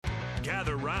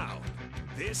Gather round.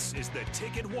 This is the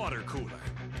Ticket Water Cooler,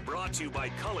 brought to you by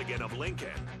Culligan of Lincoln.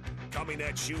 Coming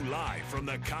at you live from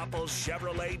the Coppel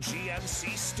Chevrolet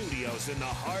GMC studios in the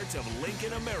heart of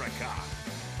Lincoln, America.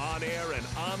 On air and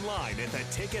online at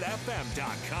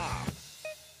theticketfm.com.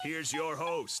 Here's your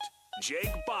host,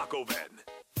 Jake Bakoven.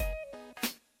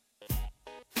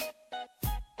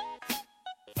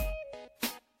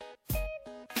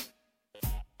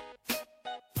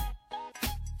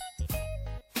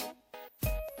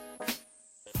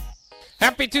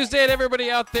 Happy Tuesday to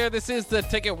everybody out there. This is the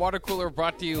Ticket Water Cooler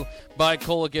brought to you by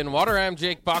Culligan Water. I'm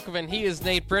Jake Bakoven. He is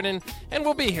Nate Britton, and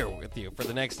we'll be here with you for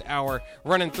the next hour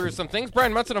running through some things.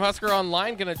 Brian Munson of Husker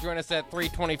Online going to join us at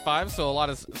 3:25, so a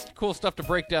lot of cool stuff to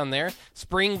break down there.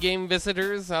 Spring game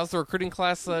visitors. How's the recruiting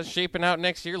class shaping out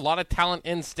next year? A lot of talent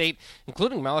in state,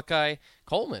 including Malachi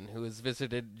Coleman, who has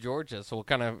visited Georgia, so we'll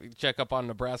kind of check up on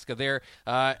Nebraska there.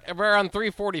 Around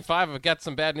 3:45, I've got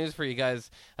some bad news for you guys.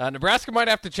 Nebraska might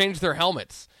have to change their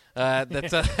helmets.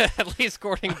 That's at least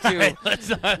according to a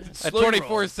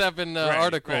 24/7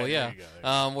 article,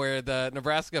 where the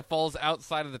Nebraska falls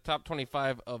outside of the top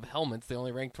 25 of helmets. They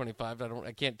only rank 25.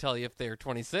 I can't tell you if they're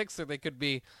 26 or they could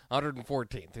be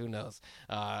 114th. Who knows?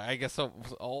 I guess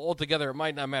altogether it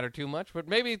might not matter too much, but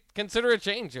maybe consider a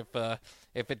change if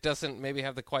it doesn't maybe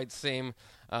have the quite same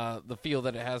the feel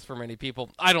that it has for many people.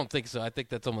 I don't think so. I think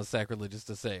that's almost sacrilegious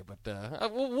to say, but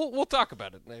we'll talk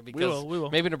about it because we will.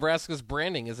 Maybe Nebraska's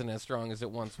branding isn't as strong as it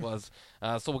once was,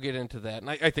 so we'll get into that. And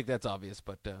I think that's obvious,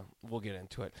 but we'll get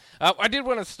into it. I did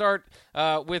want to start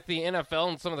with the NFL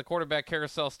and some of the quarterback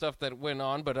carousel stuff that went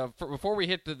on, but before we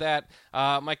hit to that,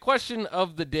 my question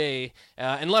of the day,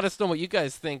 and let us know what you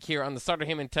guys think here on the Sutter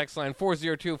Heyman text line,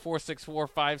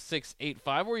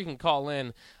 402-464-5685, or you can call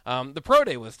in. The Pro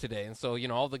Day was today, and so,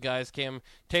 all the guys came,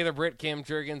 Taylor Britt, Cam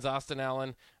Jurgens, Austin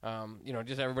Allen,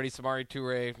 just everybody, Samari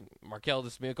Toure, Markel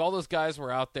Dismuke, all those guys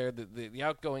were out there, the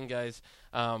outgoing guys,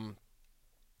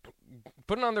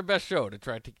 putting on their best show to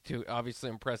try to obviously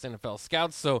impress NFL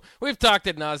scouts. So we've talked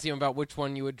ad nauseum about which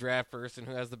one you would draft first and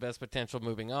who has the best potential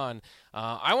moving on.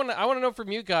 I want to know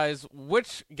from you guys,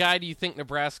 which guy do you think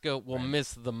Nebraska will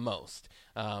miss the most?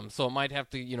 So it might have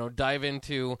to, dive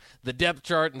into the depth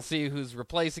chart and see who's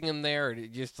replacing him there. Or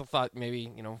you still thought maybe,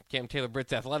 Cam Taylor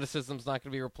Britt's athleticism is not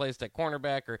going to be replaced at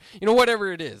cornerback, or,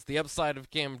 whatever it is. The upside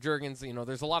of Cam Jurgens,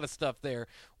 there's a lot of stuff there.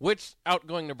 Which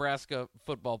outgoing Nebraska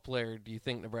football player do you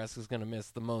think Nebraska's going to miss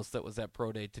the most that was at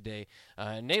Pro Day today?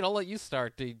 Nate, I'll let you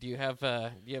start. Do you have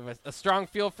a strong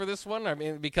feel for this one? I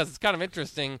mean, because it's kind of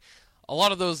interesting. A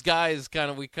lot of those guys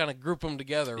we group them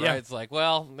together, right? Yeah. It's like,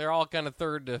 well, they're all kind of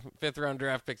 3rd to 5th round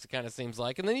draft picks, it kind of seems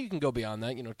like. And then you can go beyond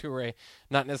that. Toure,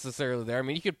 not necessarily there. I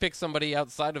mean, you could pick somebody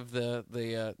outside of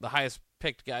the highest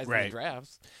picked guys in the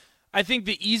drafts. I think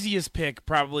the easiest pick,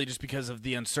 probably just because of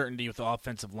the uncertainty with the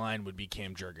offensive line, would be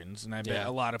Cam Jurgens. And I bet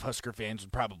a lot of Husker fans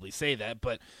would probably say that.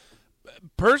 But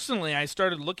personally, I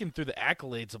started looking through the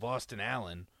accolades of Austin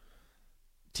Allen.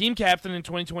 Team captain in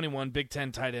 2021, Big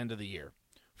Ten tight end of the year.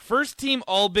 First team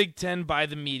All Big Ten by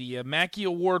the media, Mackey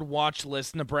Award watch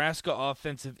list, Nebraska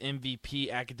offensive MVP,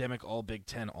 academic All Big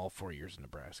Ten, all 4 years in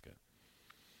Nebraska.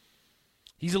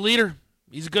 He's a leader.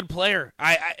 He's a good player.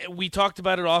 We talked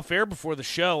about it off air before the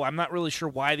show. I'm not really sure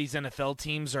why these NFL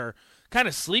teams are kind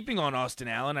of sleeping on Austin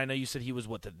Allen. I know you said he was,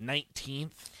 the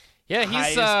 19th? Yeah,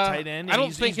 he's tight end. I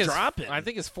don't think he's dropping. I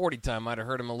think his 40 time might have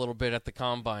hurt him a little bit at the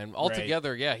combine.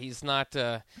 Altogether, he's not.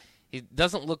 He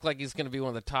doesn't look like he's going to be one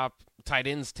of the top tight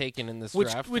ends taken in this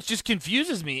draft. Which just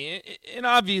confuses me. And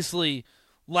obviously,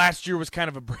 last year was kind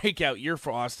of a breakout year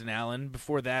for Austin Allen.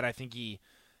 Before that, I think he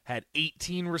had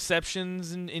 18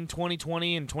 receptions in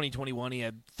 2020. In 2021, he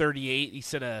had 38. He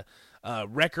set a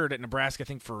record at Nebraska, I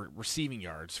think, for receiving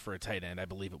yards for a tight end, I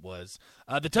believe it was.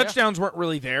 The touchdowns weren't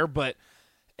really there, but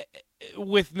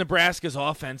with Nebraska's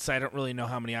offense, I don't really know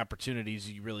how many opportunities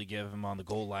you really give him on the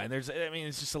goal line.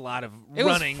 It's just a lot of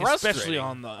running, especially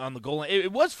on the goal line.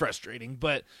 It was frustrating,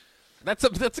 but That's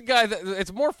a guy that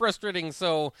it's more frustrating.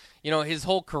 So his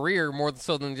whole career, more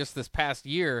so than just this past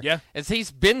year, as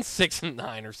he's been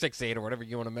 6'9" or 6'8" or whatever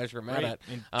you want to measure him out at,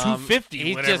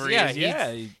 250, whatever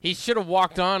he should have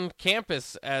walked on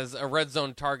campus as a red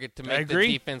zone target to make the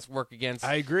defense work against.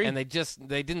 I agree, and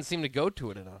they didn't seem to go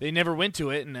to it enough. They never went to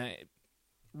it, and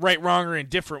right, wrong, or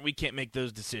indifferent, we can't make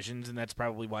those decisions, and that's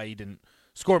probably why he didn't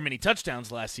score many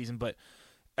touchdowns last season, but.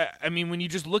 When you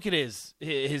just look at his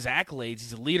accolades,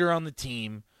 he's a leader on the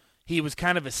team. He was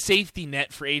kind of a safety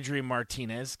net for Adrian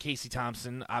Martinez. Casey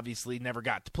Thompson obviously never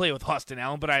got to play with Austin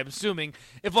Allen, but I'm assuming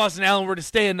if Austin Allen were to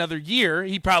stay another year,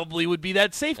 he probably would be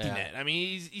that safety net. I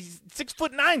mean, he's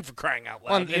 6'9" for crying out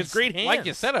loud. He has great hands. Like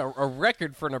you said, a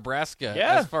record for Nebraska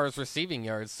as far as receiving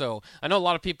yards. So I know a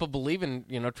lot of people believe in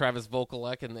Travis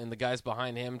Vokalek and the guys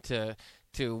behind him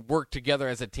to work together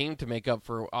as a team to make up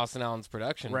for Austin Allen's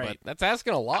production. Right. But that's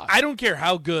asking a lot. I don't care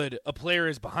how good a player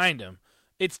is behind him.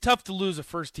 It's tough to lose a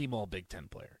first-team All-Big Ten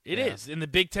player. It is. In the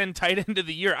Big Ten tight end of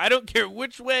the year, I don't care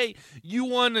which way you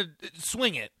want to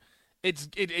swing it.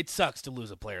 It sucks to lose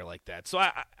a player like that. So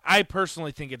I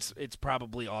personally think it's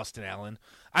probably Austin Allen.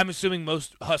 I'm assuming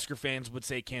most Husker fans would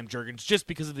say Cam Jurgens just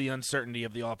because of the uncertainty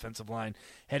of the offensive line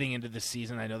heading into this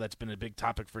season. I know that's been a big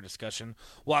topic for discussion.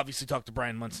 We'll obviously talk to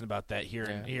Brian Munson about that here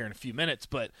in a few minutes,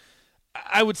 but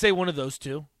I would say one of those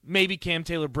two. Maybe Cam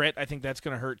Taylor-Britt. I think that's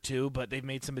going to hurt too, but they've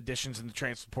made some additions in the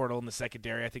transfer portal in the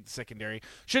secondary. I think the secondary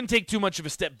shouldn't take too much of a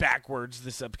step backwards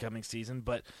this upcoming season,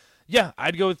 but yeah,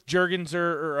 I'd go with Jurgens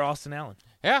or Austin Allen.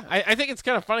 Yeah, I think it's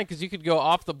kind of funny because you could go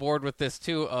off the board with this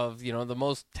too of, the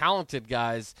most talented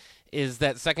guys is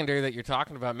that secondary that you're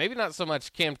talking about. Maybe not so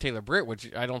much Cam Taylor-Britt, which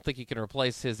I don't think he can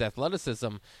replace his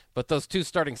athleticism, but those two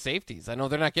starting safeties. I know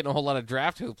they're not getting a whole lot of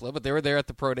draft hoopla, but they were there at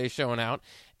the pro day showing out,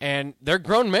 and they're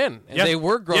grown men, and they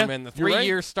were grown men. The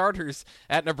 3-year starters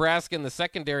at Nebraska in the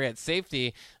secondary at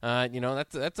safety,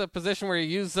 that's a position where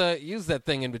you use that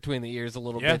thing in between the ears a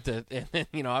little bit to,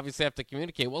 and, obviously have to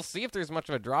communicate. We'll see if there's much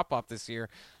of a drop-off this year,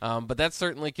 but that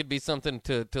certainly could be something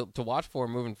to watch for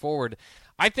moving forward.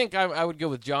 I think I would go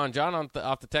with John. John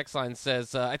off the text line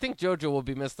says, I think JoJo will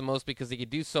be missed the most because he could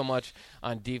do so much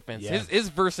on defense. Yeah. His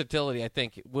versatility, I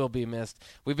think, will be missed.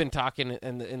 We've been talking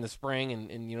in the spring,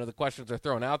 and the questions are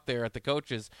thrown out there at the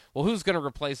coaches. Well, who's going to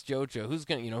replace JoJo? Who's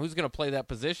going to play that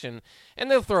position? And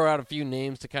they'll throw out a few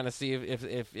names to kind of see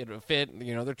if it'll fit.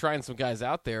 They're trying some guys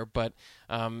out there, but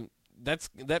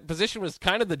that position was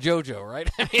kind of the JoJo, right?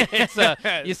 I mean,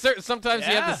 it's sometimes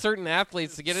you have the certain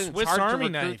athletes to get in. Swiss it's hard Army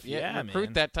to recruit, knife.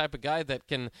 Recruit that type of guy that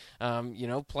can,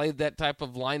 play that type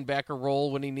of linebacker role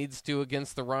when he needs to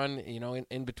against the run,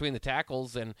 in between the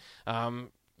tackles and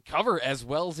cover as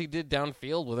well as he did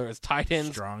downfield, whether it's tight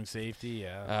ends, strong safety,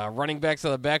 running backs out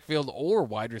of the backfield, or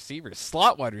wide receivers,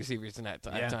 slot wide receivers at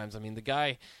times. I mean, the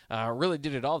guy really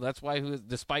did it all. That's why,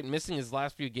 despite missing his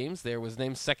last few games there, was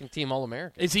named second-team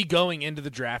All-American. Is he going into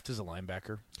the draft as a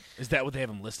linebacker? Is that what they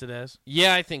have him listed as?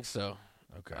 Yeah, I think so.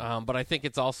 Okay. But I think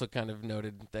it's also kind of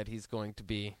noted that he's going to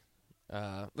be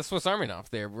the Swiss Army knife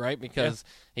there, right? Because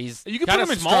he's you can kind put him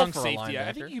of in small strong for safety. a linebacker.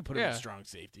 I think you can put him in strong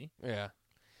safety. Yeah.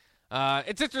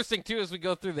 It's interesting, too, as we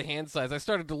go through the hand size. I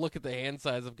started to look at the hand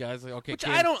size of guys. Like, okay,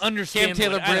 I don't understand. Cam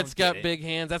Taylor-Britt's got big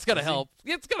hands. That's got to help.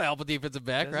 It's going to help a defensive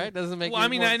back, right? Doesn't make. Well, I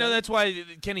mean, I know that's why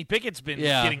Kenny Pickett's been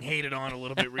getting hated on a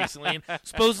little bit recently. And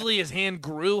supposedly his hand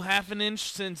grew half an inch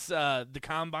since the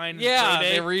combine. Yeah, pro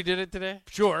day. They redid it today.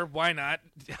 Sure, why not?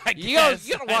 You got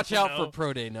to watch out for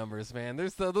pro day numbers, man.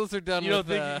 Those are done. You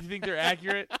think they're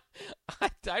accurate?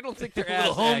 I don't think they're a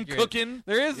little home accurate. cooking.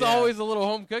 There is always a little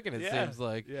home cooking. It seems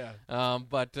like. Yeah.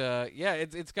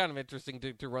 It's kind of interesting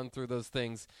to run through those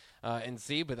things and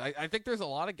see. But I think there's a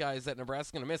lot of guys that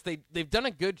Nebraska's going to miss. They've done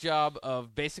a good job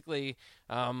of basically,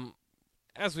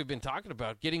 as we've been talking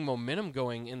about, getting momentum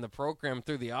going in the program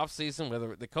through the offseason,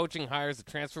 whether the coaching hires, the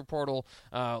transfer portal,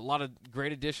 a lot of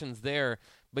great additions there.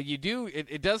 But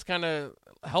it does kind of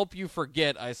help you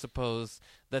forget, I suppose,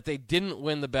 that they didn't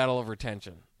win the battle of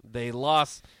retention. They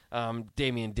lost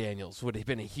Damian Daniels, would have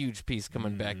been a huge piece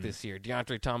coming back this year.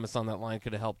 DeAndre Thomas on that line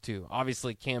could have helped too.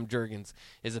 Obviously, Cam Jurgens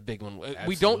is a big one. Absolutely.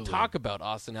 We don't talk about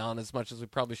Austin Allen as much as we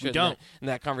probably should in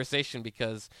that conversation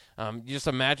because you just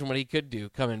imagine what he could do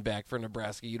coming back for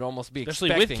Nebraska. You'd almost be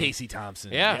especially with Casey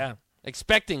Thompson. Yeah.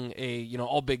 Expecting a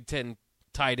all Big Ten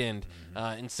tight end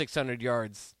in 600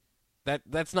 yards.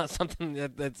 That's not something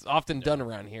that's often done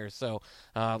around here. So,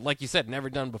 like you said,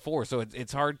 never done before. So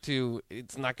it's hard to.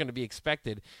 It's not going to be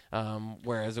expected,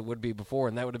 whereas it would be before,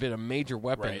 and that would have been a major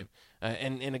weapon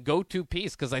and a go-to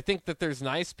piece. Because I think that there's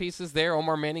nice pieces there.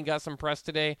 Omar Manning got some press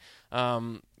today,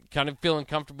 kind of feeling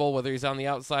comfortable whether he's on the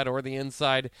outside or the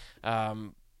inside.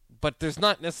 But there's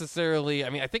not necessarily.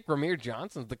 I mean, I think Ramir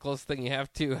Johnson's the closest thing you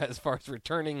have to as far as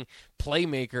returning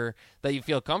playmaker that you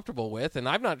feel comfortable with, and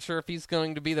I'm not sure if he's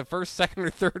going to be the first, second,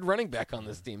 or third running back on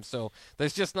this team. So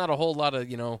there's just not a whole lot of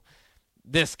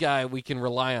this guy we can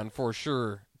rely on for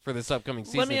sure for this upcoming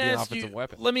season to be an offensive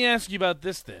weapon. Let me ask you about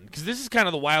this then, because this is kind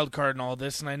of the wild card in all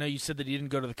this, and I know you said that he didn't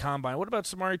go to the combine. What about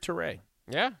Samori Toure?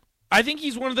 Yeah. I think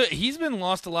he's he's been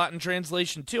lost a lot in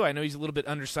translation, too. I know he's a little bit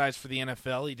undersized for the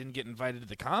NFL. He didn't get invited to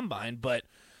the combine, but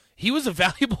he was a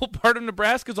valuable part of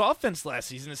Nebraska's offense last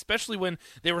season, especially when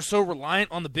they were so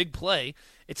reliant on the big play.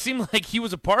 It seemed like he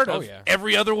was a part of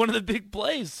every other one of the big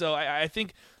plays. So I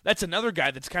think that's another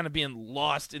guy that's kind of being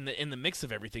lost in the mix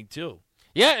of everything too.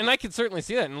 Yeah, and I can certainly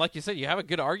see that. And like you said, you have a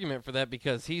good argument for that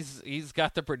because he's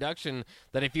got the production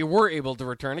that if you were able to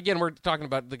return, again, we're talking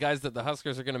about the guys that the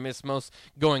Huskers are going to miss most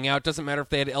going out. Doesn't matter if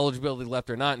they had eligibility left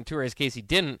or not. In Toure's case, he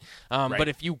didn't. Right. But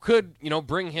if you could,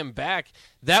 bring him back,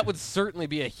 that would certainly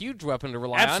be a huge weapon to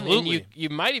rely on. And you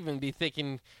might even be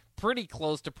thinking pretty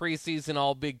close to preseason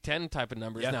all Big Ten type of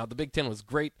numbers. Now, the Big Ten was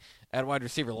great at wide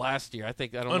receiver last year. I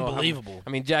don't know. Unbelievable.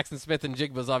 Jackson Smith and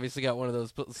Jigba's obviously got one of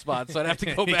those spots, so I'd have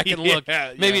to go back and look.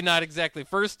 Maybe not exactly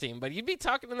first team, but you'd be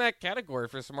talking in that category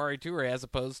for Samori Toure as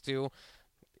opposed to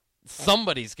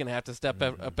somebody's going to have to step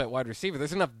up at wide receiver.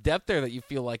 There's enough depth there that you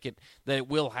feel like that it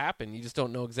will happen. You just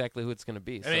don't know exactly who it's going to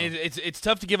be. So. I mean, it's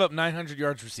tough to give up 900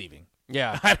 yards receiving.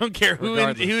 Yeah. I don't care who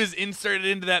is inserted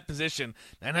into that position.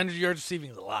 900 yards receiving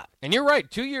is a lot. And you're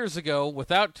right. 2 years ago,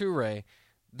 without Toure,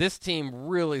 this team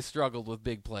really struggled with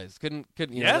big plays. Couldn't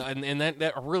and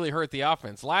that really hurt the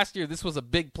offense. Last year, this was a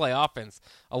big play offense.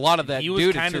 A lot of that due to Toure. He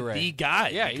was kind of the guy.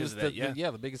 Yeah, he was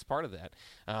the biggest part of that.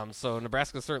 So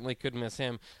Nebraska certainly could miss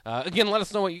him. Again, let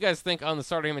us know what you guys think on the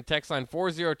Starter Heyman text line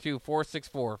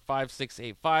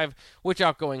 402-464-5685. Which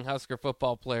outgoing Husker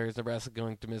football player is Nebraska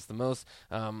going to miss the most?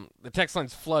 The text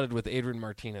line's flooded with Adrian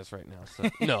Martinez right now. So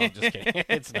no, I'm just kidding.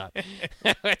 It's not. I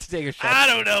have to take a shot. I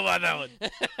don't know about that one.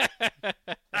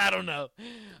 I don't know.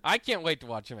 I can't wait to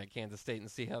watch him at Kansas State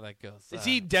and see how that goes. Is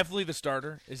he definitely the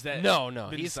starter? Is that no?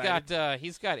 He's got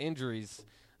injuries,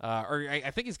 or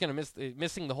I think he's going to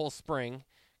missing the whole spring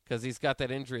because he's got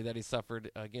that injury that he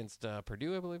suffered against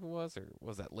Purdue, I believe it was, or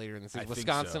was that later in the season?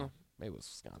 Wisconsin. So. Maybe it was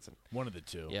Wisconsin. One of the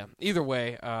two. Yeah. Either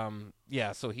way,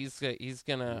 so he's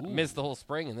gonna miss the whole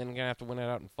spring and then gonna have to win it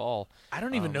out in fall. I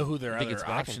don't even know who their other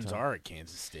options are at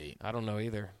Kansas State. I don't know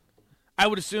either. I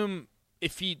would assume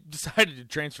if he decided to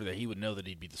transfer there, he would know that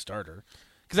he'd be the starter.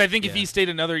 Because I think if he stayed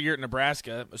another year at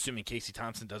Nebraska, assuming Casey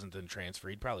Thompson doesn't then transfer,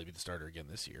 he'd probably be the starter again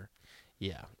this year.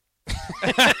 Yeah.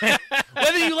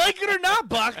 Whether you like it or not,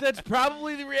 Bach, that's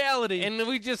probably the reality. And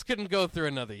we just couldn't go through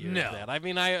another year of that. I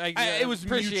mean, I it was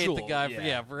appreciate mutual. the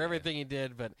guy for everything he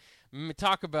did, but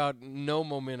talk about no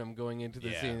momentum going into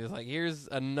the season. It's like, here's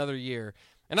another year.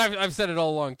 And I've said it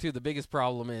all along, too. The biggest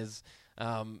problem is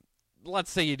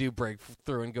let's say you do break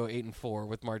through and go 8-4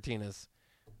 with Martinez.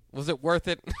 Was it worth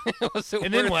it?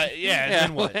 Then what? Yeah. And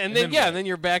then what? And then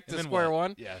you're back to square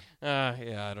one. Yeah.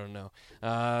 I don't know.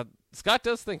 Scott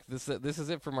does think this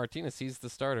is it for Martinez. He's the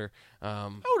starter.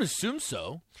 I would assume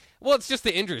so. Well, it's just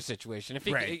the injury situation. If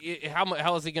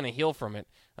how is he going to heal from it?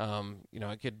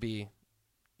 It could be.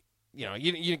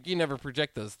 You never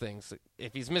project those things.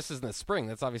 If he's misses in the spring,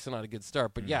 that's obviously not a good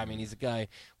start. But I mean, he's a guy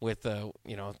with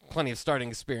plenty of starting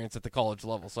experience at the college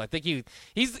level. So I think he's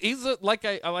like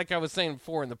I was saying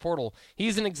before in the portal.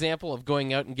 He's an example of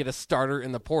going out and get a starter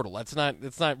in the portal. It's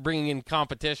not bringing in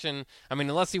competition. I mean,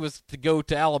 unless he was to go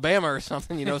to Alabama or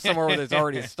something, somewhere where there's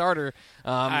already a starter.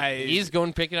 He's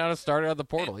going picking out a starter out of the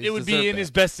portal. It would be in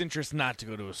his best interest not to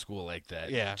go to a school like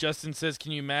that. Yeah. Justin says,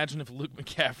 "Can you imagine if Luke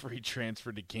McCaffrey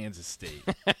transferred to Kansas State?"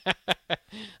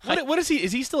 What is he?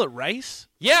 Is he still at Rice?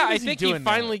 Yeah, I think he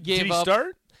finally gave up.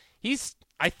 Did he start?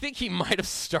 I think he might have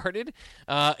started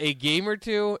a game or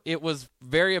two. It was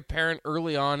very apparent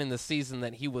early on in the season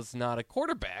that he was not a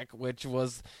quarterback, which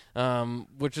is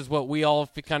what we all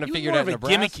kind of figured out in Nebraska. He was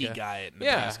more of a gimmicky guy at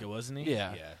Nebraska, wasn't he?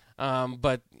 Yeah.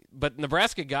 But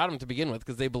Nebraska got him to begin with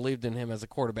because they believed in him as a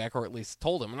quarterback, or at least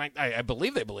told him. And I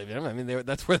believe they believed in him. I mean,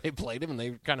 that's where they played him, and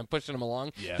they were kind of pushing him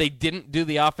along. Yeah. They didn't do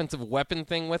the offensive weapon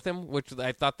thing with him, which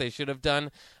I thought they should have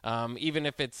done, even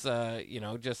if it's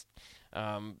just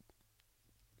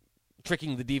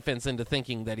tricking the defense into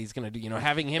thinking that he's going to do,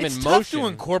 having him in motion. It's tough to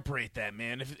incorporate that,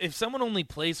 man. If someone only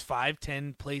plays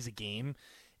 5-10 plays a game,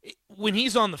 when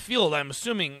he's on the field, I'm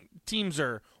assuming teams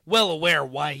are well aware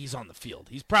why he's on the field.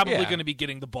 He's probably going to be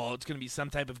getting the ball. It's going to be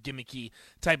some type of gimmicky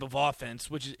type of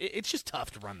offense, which is it's just tough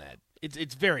to run that.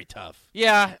 It's very tough.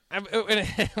 Yeah,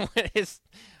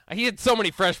 he had so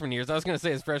many freshman years. I was going to say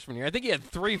his freshman year. I think he had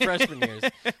 3 freshman years.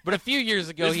 But a few years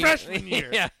ago, freshman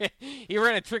year. He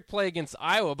ran a trick play against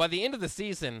Iowa. By the end of the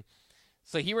season,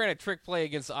 so he ran a trick play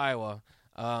against Iowa.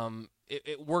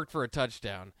 It worked for a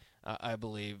touchdown. I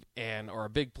believe, or a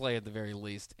big play at the very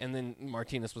least. And then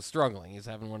Martinez was struggling. He's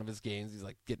having one of his games. He's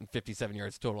like getting 57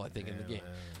 yards total, I think, in the game.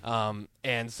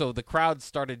 And so the crowd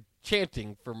started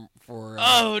chanting for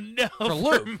Luke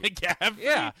McCaffrey.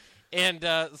 Yeah. And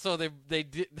so they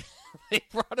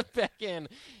brought him back in,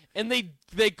 And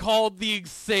they called the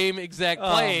same exact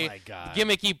play, my God.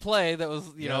 gimmicky play that was,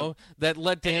 you know, that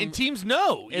led to him. And teams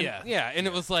know. And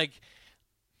it was like,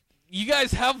 you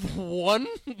guys have one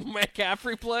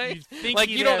McCaffrey play? Like,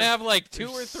 you don't have like 2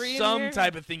 or 3 some in here?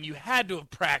 type of thing you had to have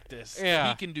practiced. Yeah.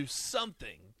 He can do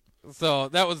something. So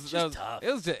that was tough.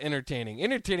 It was just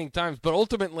entertaining times. But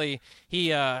ultimately,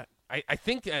 he I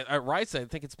think at Rice, I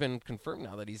think it's been confirmed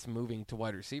now that he's moving to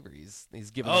wide receiver. He's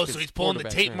giving. Oh, up so his he's pulling the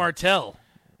quarterback Tate turn. Martell.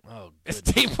 Oh, Is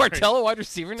Tate Martell a wide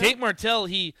receiver now? Tate Martell,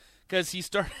 because he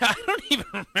started. I don't even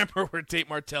remember where Tate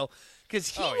Martell, because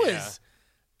he was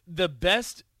the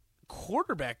best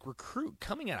quarterback recruit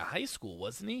coming out of high school,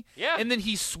 wasn't he? Yeah. And then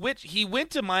he switched. He went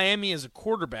to Miami as a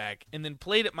quarterback, and then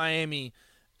played at Miami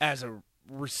as a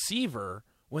receiver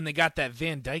when they got that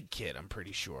Van Dyke kid. I'm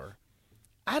pretty sure.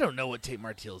 I don't know what Tate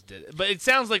Martell's did, but it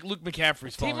sounds like Luke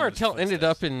McCaffrey's. Tate Martell ended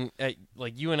up at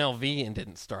like UNLV and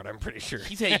didn't start. I'm pretty sure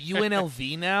He's at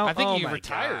UNLV now. I think he my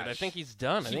retired. gosh. I think he's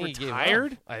done. I He think he gave up.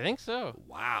 retired? I think so.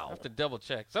 Wow. I have to double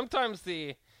check. Sometimes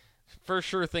the first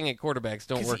sure thing at quarterbacks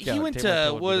don't work out. He went Tate to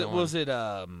Martell would be the one. was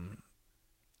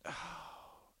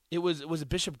it was it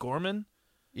Bishop Gorman?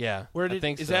 Yeah. Where I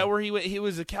think is so. that where he went? He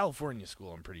was a California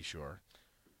school, I'm pretty sure.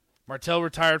 Martell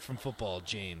retired from football.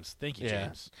 James, thank you, Yeah.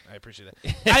 James. I appreciate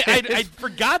that. I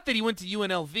forgot that he went to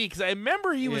UNLV because I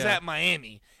remember he was Yeah. at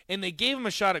Miami and they gave him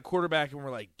a shot at quarterback and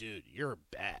we're like, dude, you're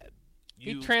bad.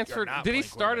 He transferred. Did he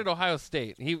start at Ohio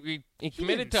State? He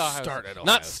committed didn't to Ohio start State. at Ohio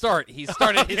Not State. start. He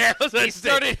started his. Okay, I was gonna he say,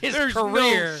 started his there's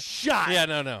career. no shot. Yeah,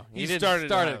 no. He didn't started at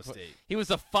start Ohio it. State. He was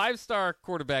a 5-star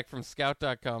quarterback from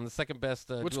Scout.com, the second best.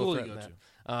 What dual school did threat he in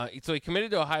go that. So he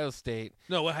committed to Ohio State.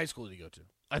 No, what high school did he go to?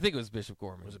 I think it was Bishop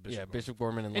Gorman. Was it Bishop Gorman? Bishop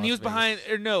Gorman in And he Las was behind.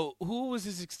 Vegas. Or no, who was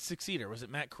his successor? Was it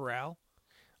Matt Corral?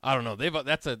 I don't know.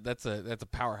 That's a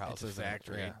powerhouse. It's a isn't it?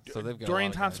 factory. Yeah. So they've got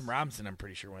Dorian a lot of Thompson guys. Robinson, I'm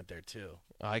pretty sure, went there too.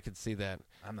 I could see that.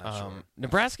 I'm not sure.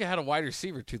 Nebraska had a wide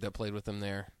receiver too that played with him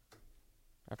there.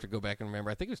 I have to go back and remember.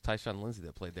 I think it was Tyshawn Lindsey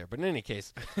that played there. But in any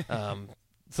case,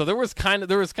 so there was kind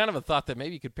of a thought that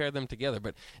maybe you could pair them together.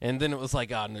 And then it was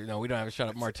like, oh no, we don't have a shot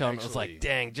at Martell. And it was like,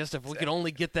 dang, just if we could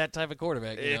only get that type of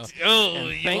quarterback. You know? And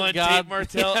You thank want God- Tate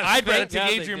Martell? Yeah, I'd rather thank God take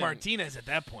they Adrian didn't. Martinez at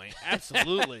that point.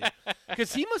 Absolutely,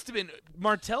 because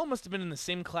Martell must have been in the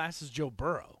same class as Joe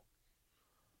Burrow,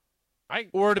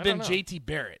 or it'd have been J.T.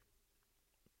 Barrett.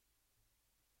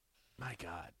 My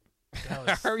God,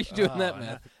 How are you doing that,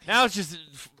 Matt? Now it's just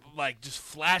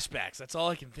flashbacks. That's all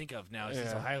I can think of now is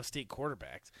these Ohio State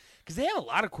quarterbacks, because they have a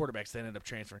lot of quarterbacks that ended up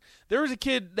transferring. There was a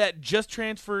kid that just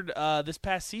transferred this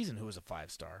past season who was a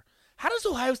 5-star. How does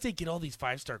Ohio State get all these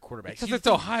 5-star quarterbacks? Because it's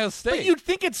Ohio State. But you'd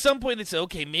think at some point they'd say,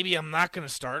 okay, maybe I'm not going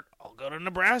to start. I'll go to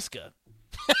Nebraska.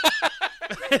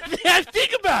 Yeah,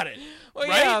 think about it. Well,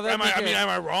 right? yeah, that'd be good. Am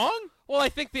I wrong? Well, I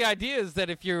think the idea is that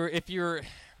if you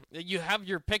have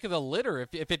your pick of the litter.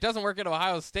 If it doesn't work at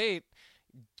Ohio State,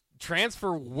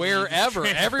 transfer wherever.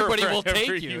 Transfer Everybody will wherever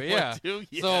take you. you Yeah. want to,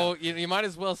 yeah. So you might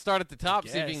as well start at the top,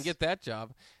 see if you can guess. get that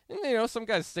job. And some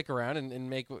guys stick around and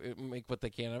make what they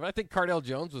can of it. I think Cardell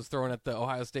Jones was throwing at the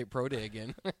Ohio State Pro Day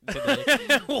again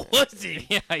today. Was he?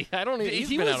 Yeah, I don't even. He's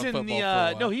He been was out of in football the for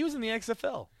a while. no, he was in the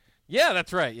XFL. Yeah,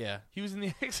 that's right. Yeah. He was in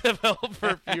the XFL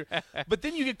for a few. But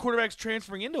then you get quarterbacks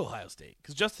transferring into Ohio State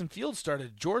because Justin Fields started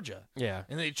at Georgia. Yeah.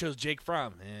 And they chose Jake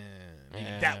Fromm. Maybe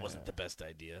that wasn't the best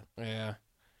idea. Yeah.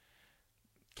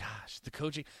 Gosh, the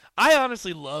coaching. I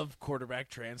honestly love quarterback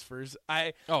transfers.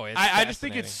 I just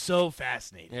think it's so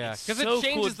fascinating. Yeah, because because it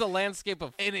changes the landscape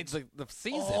of and it's the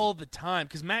season all the time.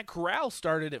 Because Matt Corral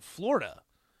started at Florida,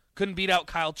 couldn't beat out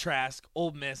Kyle Trask,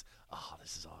 Ole Miss. Oh,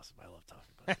 this is awesome. I love talking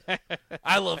about that.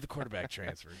 I love the quarterback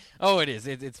transfers. Oh, it is.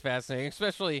 It's fascinating.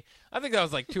 Especially, I think that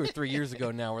was like 2 or 3 years ago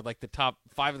now, where like the top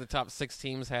 5 of the top 6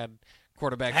 teams had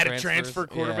quarterback Had transfers. a transfer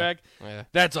quarterback. Yeah.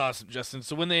 That's awesome, Justin.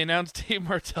 So when they announced Tate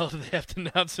Martell, do they have to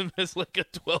announce him as like a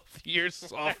 12th-year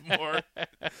sophomore?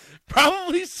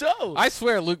 Probably so. I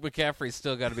swear, Luke McCaffrey's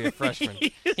still got to be a freshman.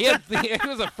 he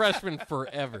was a freshman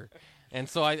forever, and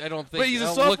so I don't think. But he's a I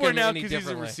don't look sophomore at him now any because he's a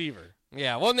differently. receiver.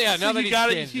 Yeah, well, yeah. So Now that you he's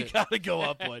gotta, changed you it. gotta go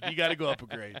up one. You gotta go up a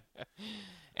grade.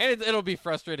 And it'll be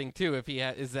frustrating too if he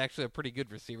is actually a pretty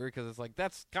good receiver, because it's like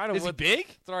that's kind of Is he what big?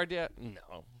 It's our idea.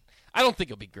 No, I don't think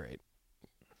he'll be great.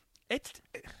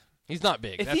 He's not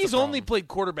big. If That's he's the only problem. played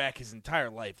quarterback his entire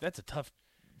life, that's a tough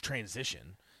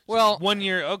transition. Well, 1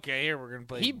 year, okay, here we're gonna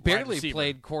play. he wide barely receiver.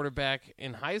 played quarterback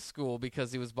in high school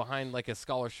because he was behind like a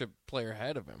scholarship player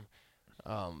ahead of him.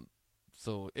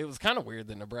 So it was kind of weird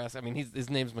that Nebraska. I mean, his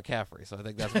name's McCaffrey, so I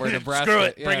think that's where Nebraska. Screw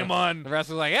it, yeah, bring him on.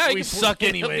 Nebraska was like, yeah, We suck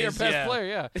he'll be our anyways, best yeah. player,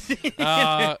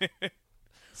 yeah.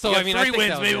 So We got I mean, 3 I think wins,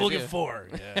 that was maybe the we'll idea. get 4.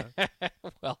 Yeah.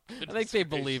 Well, I think they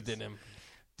believed in him.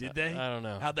 Did they? I don't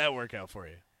know. How'd that work out for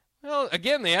you? Well,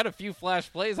 again, they had a few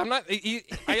flash plays. I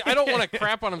don't want to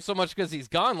crap on him so much because he's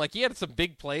gone. Like, he had some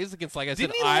big plays against, like I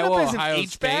said, Iowa, Ohio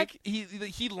State.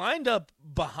 He lined up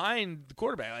behind the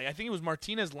quarterback. Like, I think it was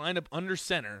Martinez lined up under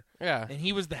center. Yeah. And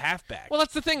he was the halfback. Well,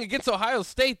 that's the thing. Against Ohio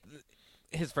State,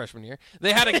 his freshman year,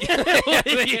 they had a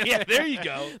yeah, there you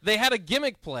go. They had a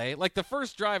gimmick play. Like, the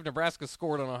first drive, Nebraska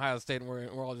scored on Ohio State, and we're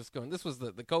all just going, this was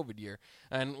the COVID year,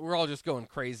 and we're all just going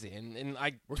crazy. And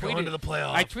we're going to the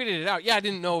playoff. I tweeted it out. Yeah, I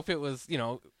didn't know if it was,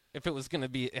 if it was going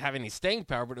to have any staying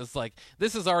power, but it was like,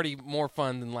 this is already more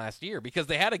fun than last year because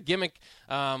they had a gimmick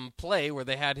play where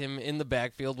they had him in the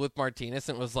backfield with Martinez,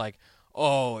 and it was like,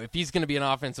 oh, if he's going to be an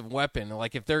offensive weapon,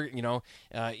 like if they're,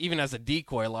 even as a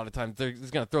decoy, a lot of times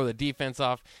he's going to throw the defense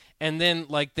off. And then,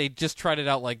 like, they just tried it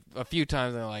out, like, a few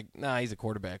times, and they're like, nah, he's a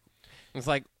quarterback. And it's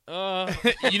like,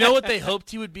 You know what they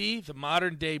hoped he would be? The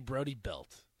modern-day Brody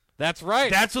Belt. That's right.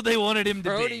 That's what they wanted him to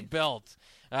be. Brody Belt.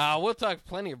 We'll talk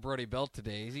plenty of Brody Belt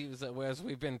today. He was, as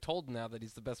we've been told now, that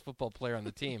he's the best football player on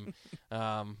the team.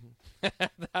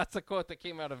 That's a quote that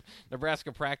came out of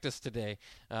Nebraska practice today.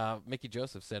 Mickey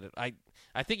Joseph said it.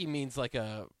 I think he means like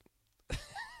a.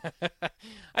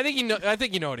 I think you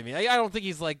know what I mean. I don't think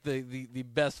he's like the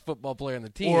best football player on the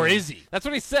team. Or is he? That's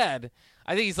what he said.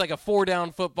 I think he's like a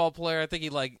 4-down football player. I think he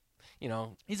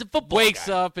he's a football wakes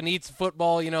guy. Up and eats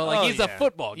football. He's a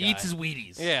football guy. He eats his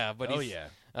Wheaties. Yeah, but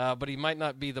but he might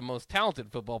not be the most talented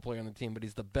football player on the team, but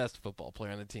he's the best football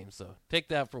player on the team. So take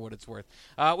that for what it's worth.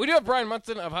 We do have Brian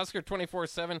Munson of Husker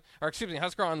 24/7, or excuse me,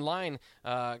 Husker Online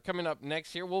coming up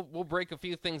next year. We'll break a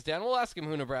few things down. We'll ask him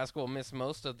who Nebraska will miss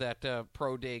most of that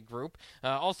pro day group.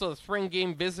 Also, the spring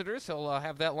game visitors. He'll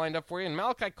have that lined up for you. And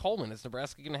Malachi Coleman, is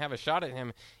Nebraska going to have a shot at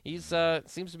him? He's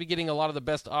seems to be getting a lot of the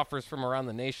best offers from around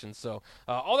the nation. So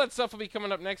all that stuff will be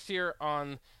coming up next year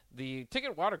on the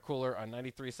Ticket Water Cooler on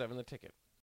 93.7 The Ticket.